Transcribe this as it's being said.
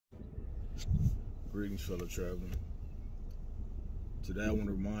Greetings, fellow traveler. Today I want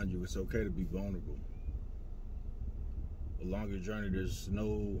to remind you it's okay to be vulnerable. Along your journey, there's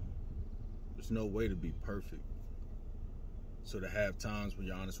no way to be perfect. So to have times when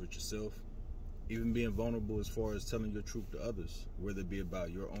you're honest with yourself, even being vulnerable as far as telling your truth to others, whether it be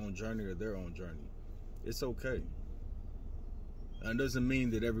about your own journey or their own journey, it's okay. And it doesn't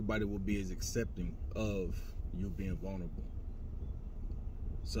mean that everybody will be as accepting of you being vulnerable.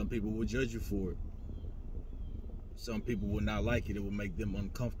 Some people will judge you for it. Some people will not like it. It will make them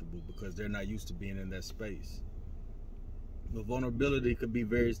uncomfortable because they're not used to being in that space. But vulnerability could be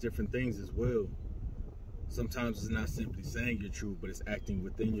various different things as well. Sometimes it's not simply saying your truth, but it's acting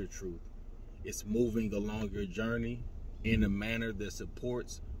within your truth. It's moving along your journey in a manner that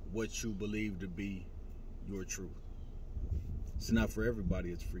supports what you believe to be your truth. It's not for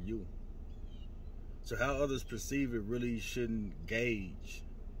everybody, it's for you. So how others perceive it really shouldn't gauge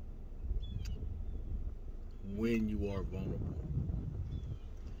when you are vulnerable.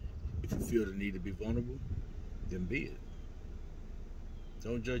 If you feel the need to be vulnerable, then be it.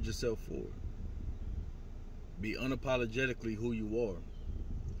 Don't judge yourself for it. Be unapologetically who you are.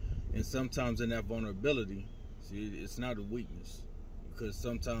 And sometimes in that vulnerability, see, it's not a weakness. Because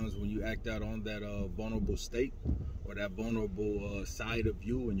sometimes when you act out on that vulnerable state or that vulnerable side of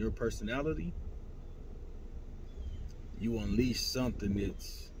you and your personality, you unleash something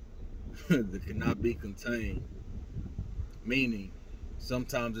that's that cannot be contained. Meaning,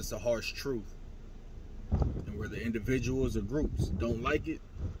 sometimes it's a harsh truth. And whether individuals or groups don't like it,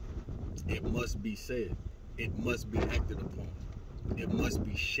 it must be said. It must be acted upon. It must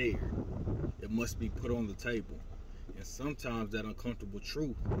be shared. It must be put on the table. And sometimes that uncomfortable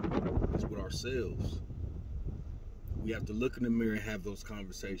truth is with ourselves. We have to look in the mirror and have those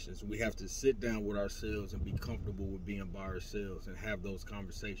conversations. We have to sit down with ourselves and be comfortable with being by ourselves and have those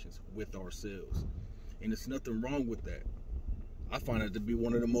conversations with ourselves. And there's nothing wrong with that. I find it to be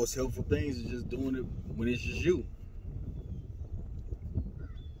one of the most helpful things is just doing it when it's just you.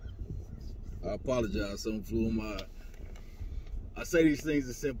 I apologize, something flew in my eye. I say these things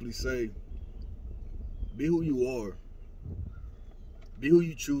to simply say, be who you are. Be who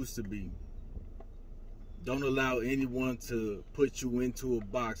you choose to be. Don't allow anyone to put you into a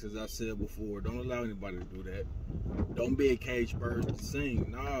box, as I said before. Don't allow anybody to do that. Don't be a caged bird to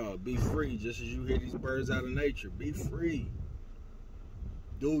sing. Nah, be free. Just as you hear these birds out of nature, be free.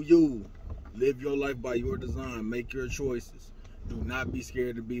 Do you. Live your life by your design. Make your choices. Do not be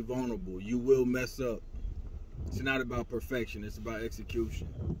scared to be vulnerable. You will mess up. It's not about perfection. It's about execution.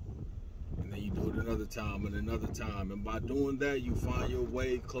 And then you do it another time and another time. And by doing that, you find your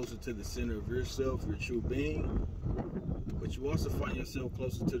way closer to the center of yourself, your true being. But you also find yourself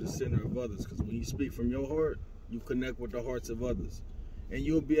closer to the center of others. Because when you speak from your heart, you connect with the hearts of others. And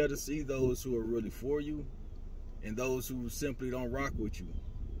you'll be able to see those who are really for you and those who simply don't rock with you.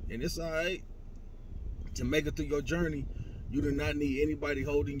 And it's all right. To make it through your journey, you do not need anybody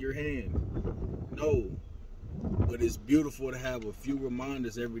holding your hand. No. But it's beautiful to have a few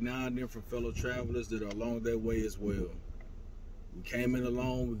reminders every now and then from fellow travelers that are along their way as well. We came in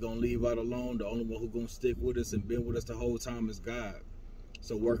alone, we're going to leave out alone. The only one who's going to stick with us and been with us the whole time is God.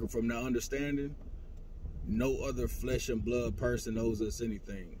 So working from that understanding, no other flesh and blood person owes us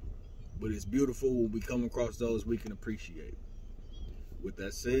anything. But it's beautiful when we come across those we can appreciate. With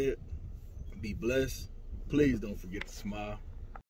that said, be blessed. Please don't forget to smile.